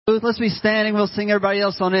Let's be standing. We'll sing everybody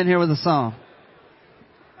else on in here with a song.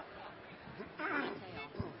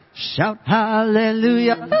 Shout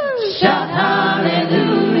hallelujah. Shout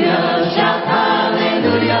hallelujah. Shout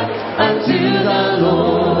hallelujah unto the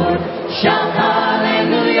Lord. Shout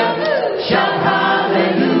hallelujah. Shout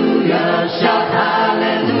hallelujah. Shout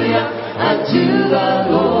hallelujah unto the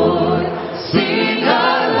Lord. Sing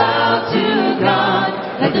aloud to God.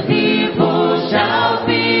 Let the people shout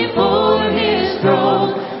before His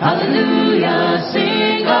throne. Hallelujah.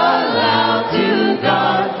 Sing aloud to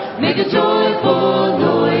God. Make a joyful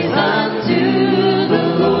noise unto the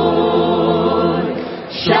Lord.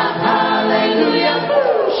 Shout hallelujah.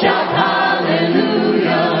 Shout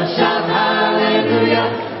hallelujah. Shout hallelujah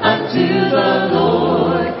unto the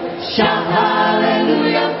Lord. Shout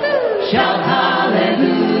hallelujah. Shout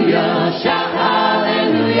hallelujah. Shout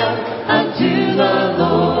hallelujah unto the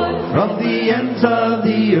Lord. From the ends of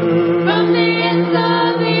the earth. From the ends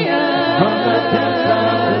of the earth. From the depths of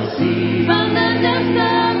the sea. From the depths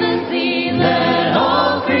of the sea. Let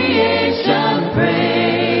all creation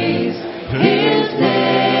praise His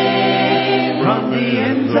name. From the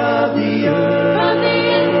ends of the earth. From the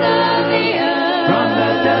ends of the earth. From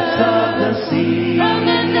the depths of the sea. From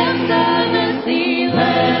the depths of the sea.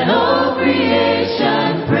 Let all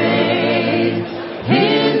creation praise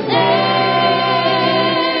His name.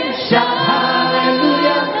 Shout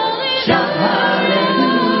hallelujah. Shout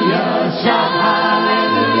hallelujah. Shout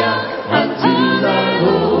hallelujah unto the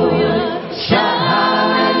Lord. Shout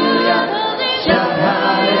hallelujah. Shout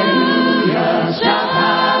hallelujah. Shout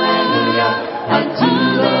hallelujah unto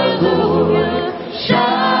the Lord.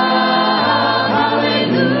 Shout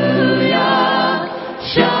hallelujah.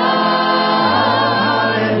 Shout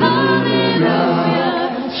hallelujah.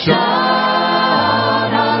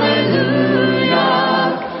 Shout hallelujah.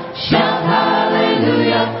 Shout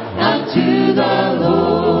hallelujah unto the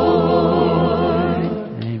Lord.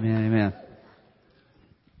 Amen, amen.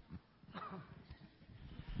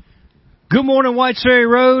 Good morning, Whites Ferry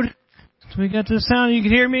Road. We got this sound. You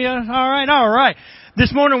can hear me? All right.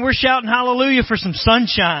 This morning we're shouting hallelujah for some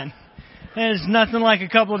sunshine. There's nothing like a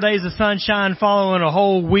couple of days of sunshine following a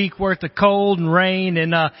whole week worth of cold and rain,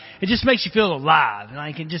 and it just makes you feel alive.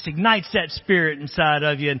 Like it just ignites that spirit inside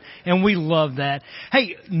of you, and we love that.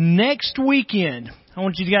 Hey, next weekend, I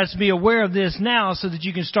want you guys to be aware of this now so that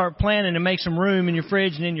you can start planning and make some room in your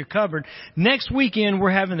fridge and in your cupboard. Next weekend,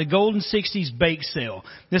 we're having the Golden 60s Bake Sale.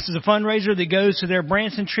 This is a fundraiser that goes to their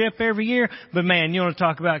Branson trip every year. But man, you want to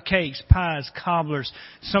talk about cakes, pies, cobblers,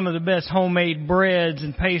 some of the best homemade breads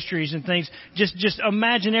and pastries and things. Just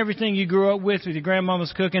imagine everything you grew up with your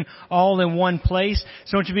grandmama's cooking all in one place.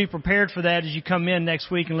 So I want you to be prepared for that as you come in next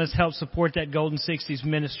week, and let's help support that Golden 60s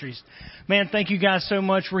Ministries. Man, thank you guys so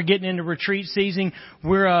much. We're getting into retreat season.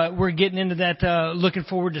 We're getting into that, looking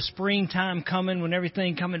forward to springtime coming, when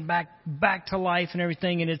everything coming back to life and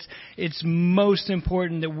everything. And it's most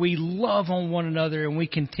important that we love on one another and we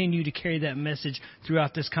continue to carry that message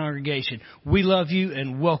throughout this congregation. We love you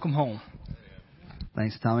and welcome home.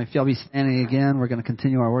 Thanks, Tommy. If y'all be standing again, we're going to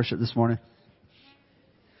continue our worship this morning.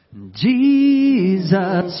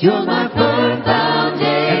 Jesus, You're my firm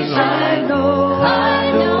foundation. I know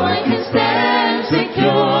I can stand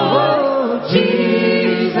secure.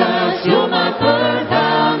 Jesus, You're my firm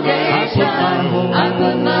foundation. I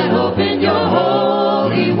put my hope in Your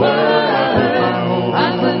holy word.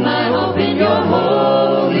 I put my hope in Your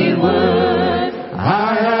holy word.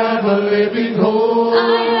 I have a living hope.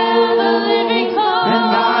 I have a living hope.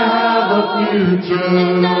 And I have a future.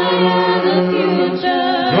 And I have a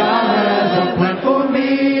future. God has a plan for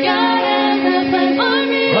me. God has a plan for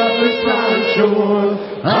me. Of the sun shore.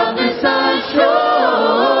 Of the sun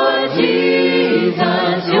shore.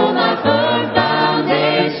 Jesus, You're my firm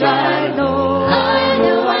foundation. I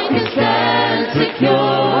know I can stand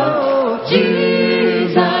secure.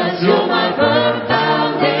 Jesus, You're my firm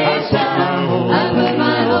foundation. I put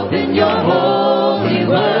my hope in Your holy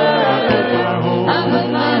word. I put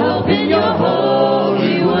my hope in Your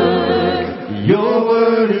holy word. Your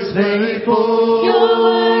word is faithful. Your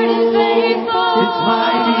word is faithful. It's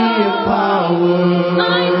mighty in power.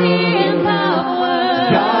 Mighty in power.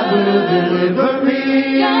 God will deliver me.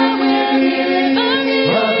 God will deliver me.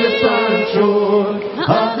 Of the sun shore.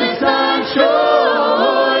 Of the sun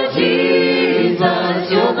shore.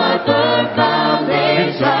 Jesus, You're my firm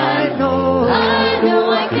foundation. I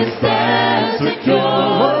know I can stand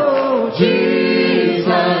secure.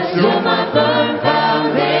 Jesus, You're my firm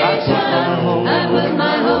foundation. I put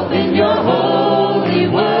my hope in Your holy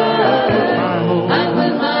word. I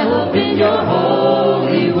put my hope in Your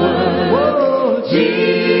holy word.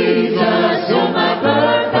 Jesus, You're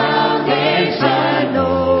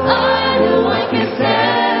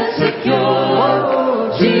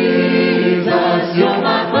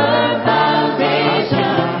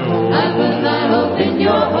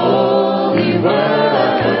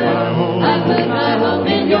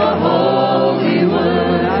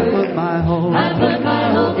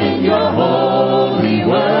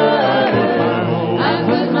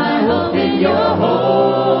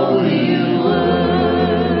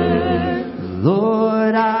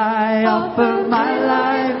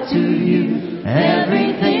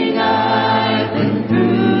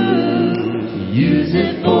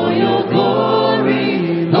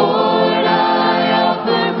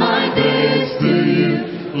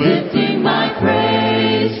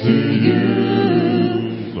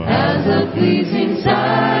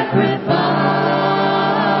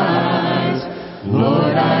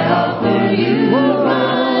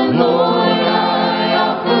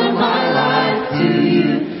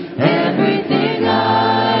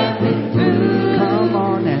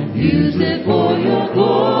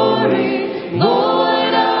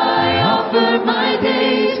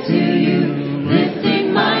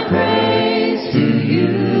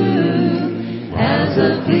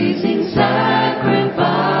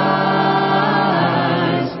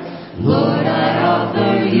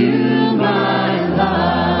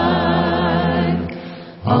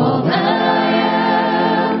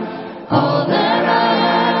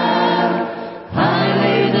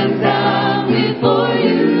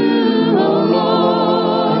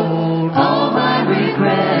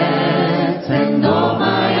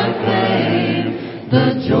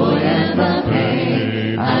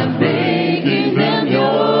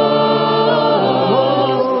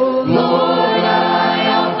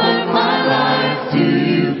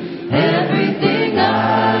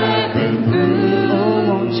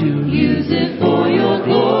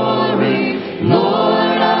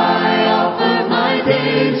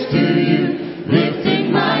praise to you,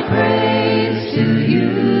 lifting my praise to you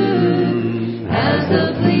as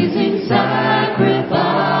a pleasing sacrifice.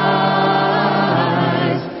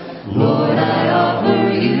 Lord, I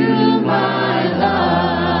offer you my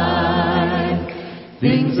life.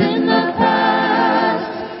 Things in the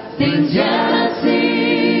past, things yet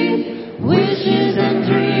unseen, wishes and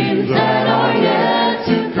dreams that are yet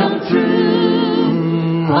to come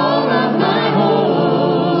true. All of my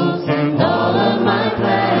hopes and all of my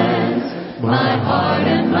plans, my heart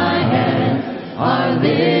and my hand are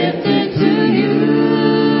lifted to you.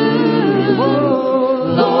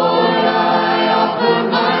 Lord, I offer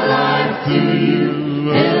my life to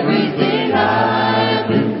you, everything I've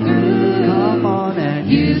been through. Come on and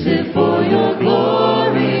Use it for your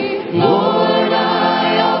glory. Lord,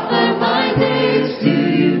 I offer my days to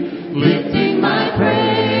you, lifting my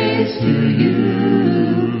praise to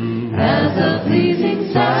you as a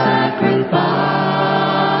pleasing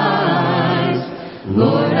sacrifice.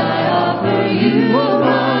 Lord, I offer you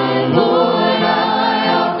mine. Lord, I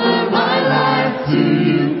offer my life to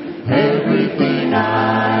you, everything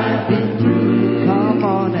I've been through. come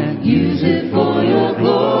on and Use it for your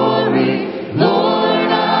glory. Lord,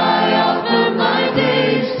 I offer my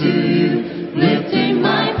days to you, lifting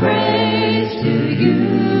my praise to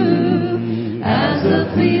you as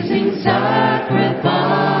a pleasing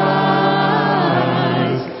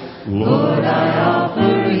sacrifice. Lord, I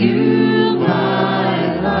offer you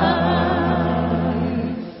my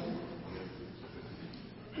life.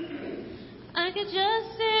 I could just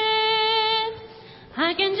sit,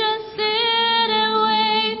 I can just sit and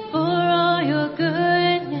wait for all your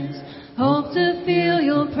goodness, hope to feel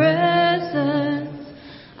your presence.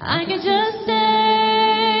 I could just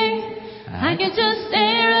stay, I could just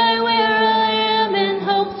stay right where I am and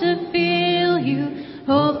hope to feel you,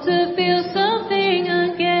 hope to feel something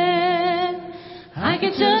again. I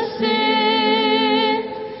could just sit,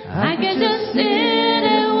 I could just sit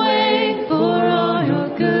and wait for all your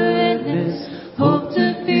goodness, hope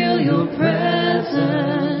to feel your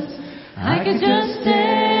presence. I could just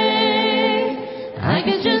stay, I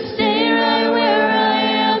could just stay right where I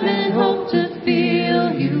am and hope to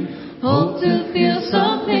feel you, hope to feel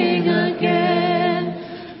something again.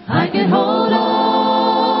 I can hold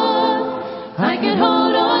on, I can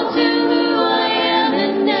hold on to who I am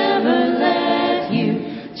and never let you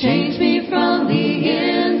change me from the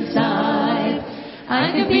inside.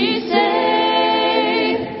 I could be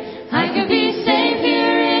safe, I could be safe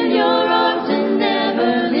here in your arms and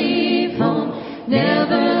never leave home,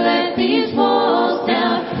 never let these walls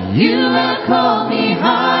down. You have called me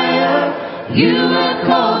higher, you have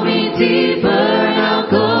called me deeper, and I'll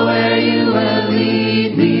go where you will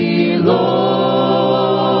lead me,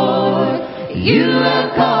 Lord. You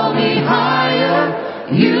have called me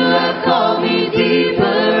higher, you have called me deeper,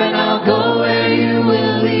 and I'll go where you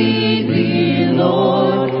will lead me,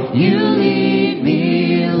 Lord. You lead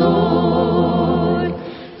me, Lord.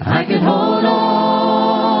 I can hold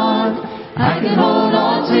on, I can hold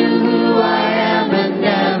on to who I am and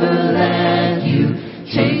never let you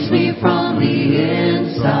change me from the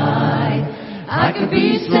inside. I could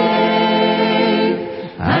be safe,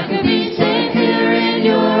 I could be safe here in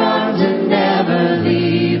your arms and never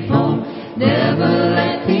leave home, never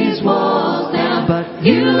let these walls down. But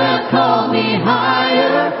you have called me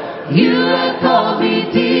higher, you have called me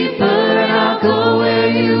deeper, and I'll go where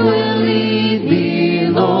you will lead me,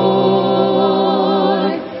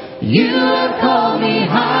 Lord. You have called me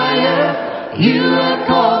higher, you have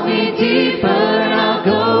called me deeper, and I'll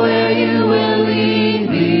go where you will lead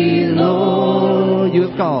me, Lord. you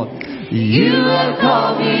have called. You have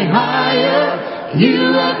called me higher,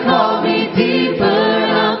 you have called me deeper,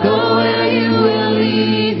 and I'll go where you will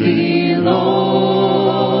lead me,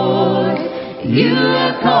 Lord. You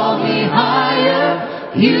have called me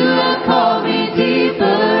higher, you have called me deeper,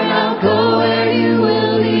 and I'll go where you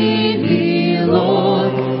will lead me,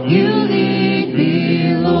 Lord. You lead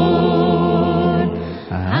me, Lord.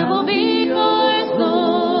 I will be yours,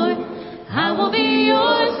 Lord. I will be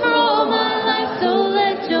yours for all my life, so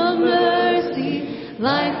let your mercy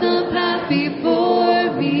light the path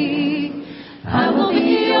before me. I will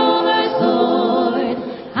be yours, Lord.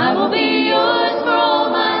 I will be yours for all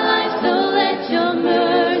my life, so let your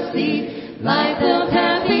mercy light the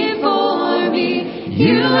path before me.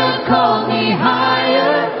 You have called me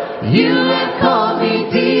higher, you have called me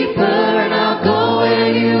deeper, and I'll go where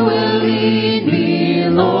you will lead me,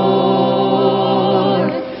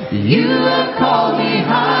 Lord. You have called me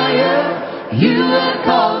higher, you have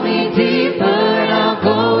called me deeper, and I'll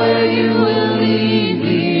go where you will lead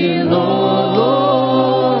me,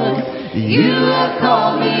 Lord. You have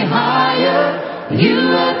called me higher, you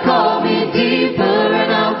have have called me deeper,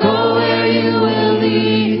 and I'll go where you will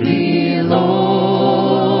lead me,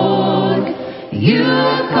 Lord. You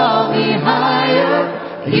have called me higher.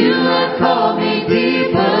 You have called me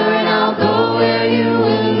deeper, and I'll go where you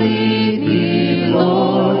will lead me,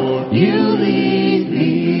 Lord. You lead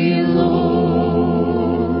me, Lord.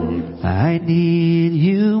 I need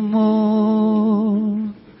you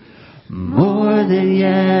more than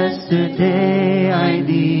yesterday. I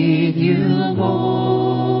need you more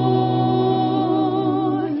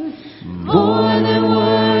than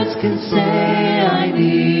words can say. I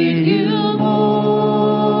need you more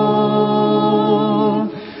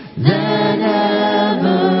than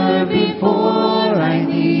ever before. I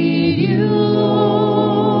need you,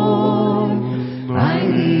 Lord. I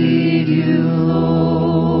need you,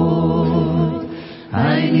 Lord.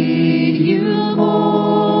 I need you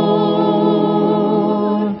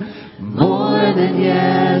more than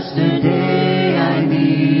yesterday. I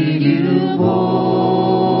need you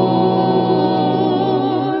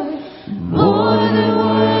more than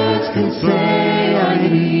words can say. I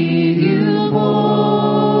need you more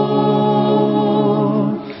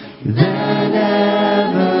than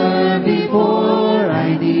ever before.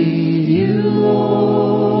 I need you,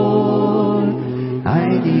 Lord. I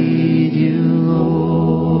need you,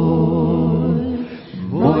 Lord.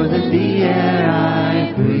 More than the air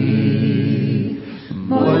I breathe,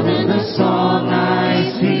 more than the song I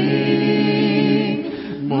sing,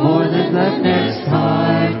 more than the next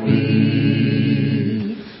heartbeat,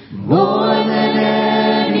 more than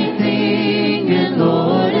anything. And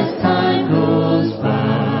Lord, as time goes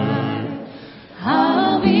by,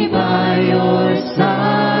 I'll be by your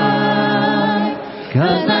side,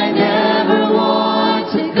 'cause I never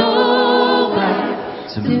want to go back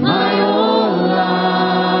to my old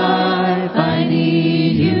life. I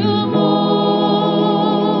need you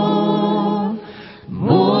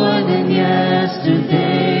more than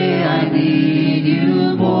yesterday. I need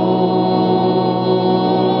you more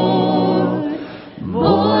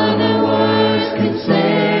than words can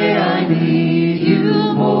say. I need you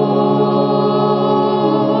more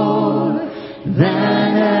than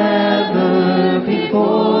ever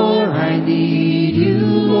before. I need you,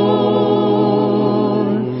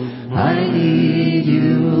 Lord. I need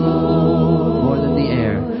you, Lord. More than the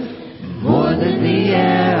air. More than the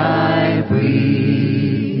air I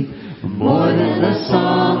breathe, more than the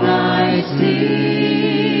song I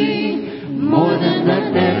sing, more than the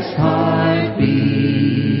next heartbeat,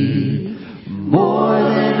 more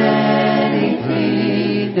than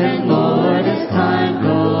anything. And Lord, as time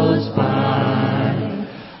goes by,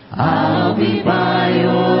 I'll be by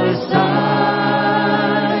your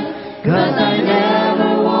side, 'cause I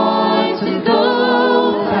never want to go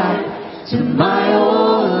back to my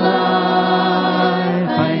old life.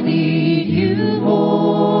 I need you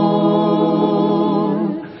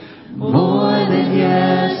more than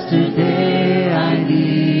yesterday. I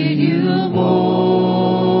need you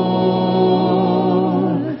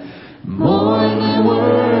more than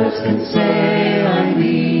words can say. I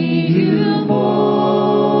need you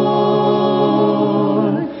more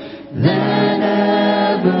than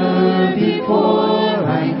ever before.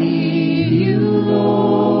 I need you,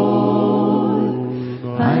 Lord.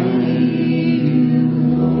 I need you,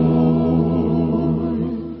 Lord.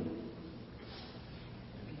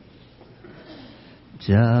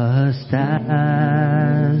 Just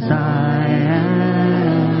as I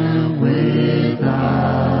am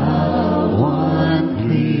without one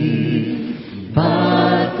plea,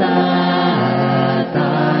 but that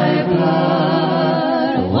thy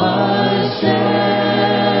blood was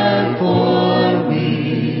shed for me,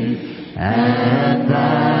 and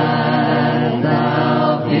that thou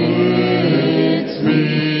bidst me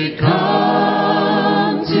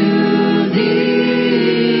come to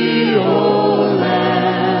thee, O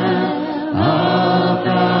Lamb of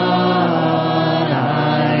God,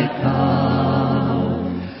 I come.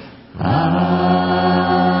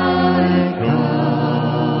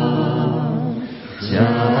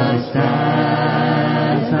 Just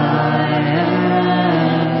as I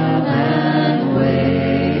am, and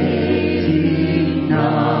waiting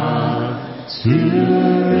not to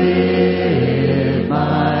rid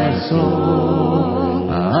my soul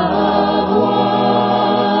of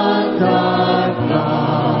one dark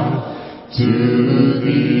thought, to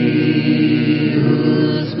thee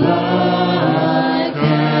whose blood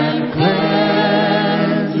can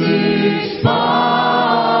cleanse each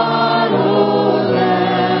spot, O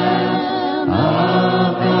Lamb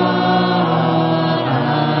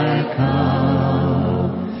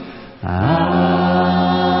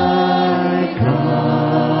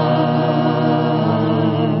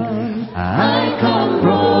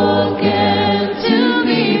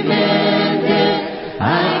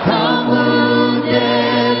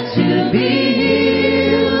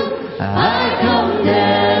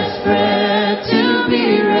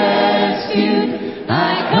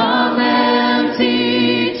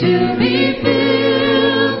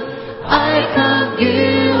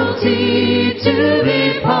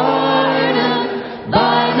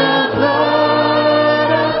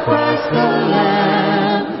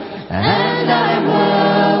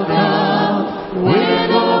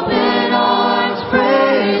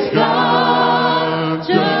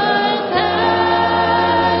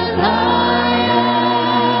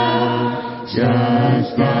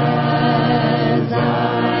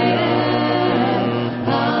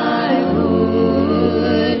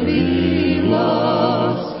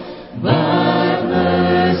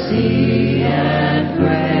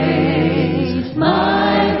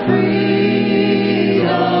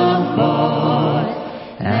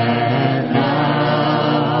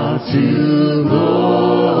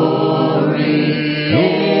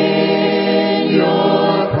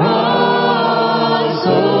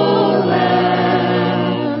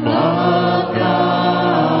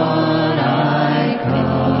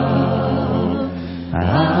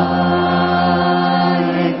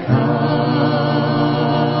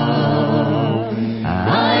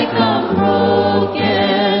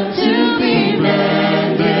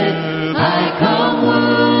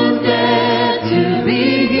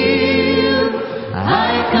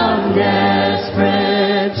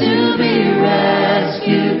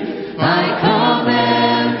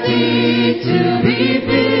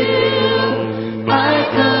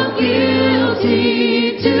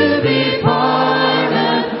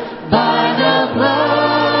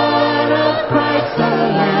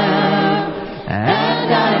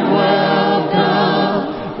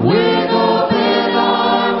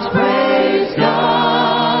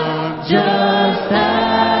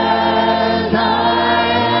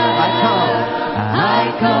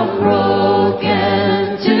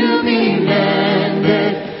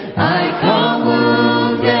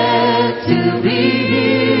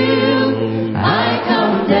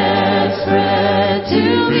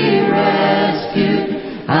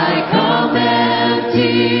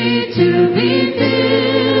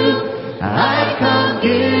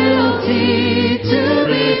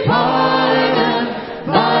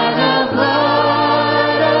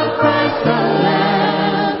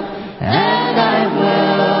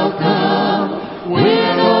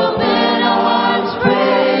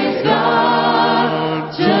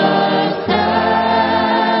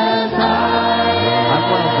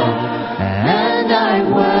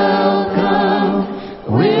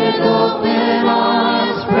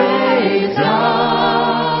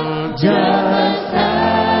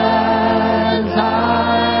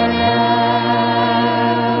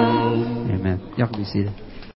Y'all can be seated.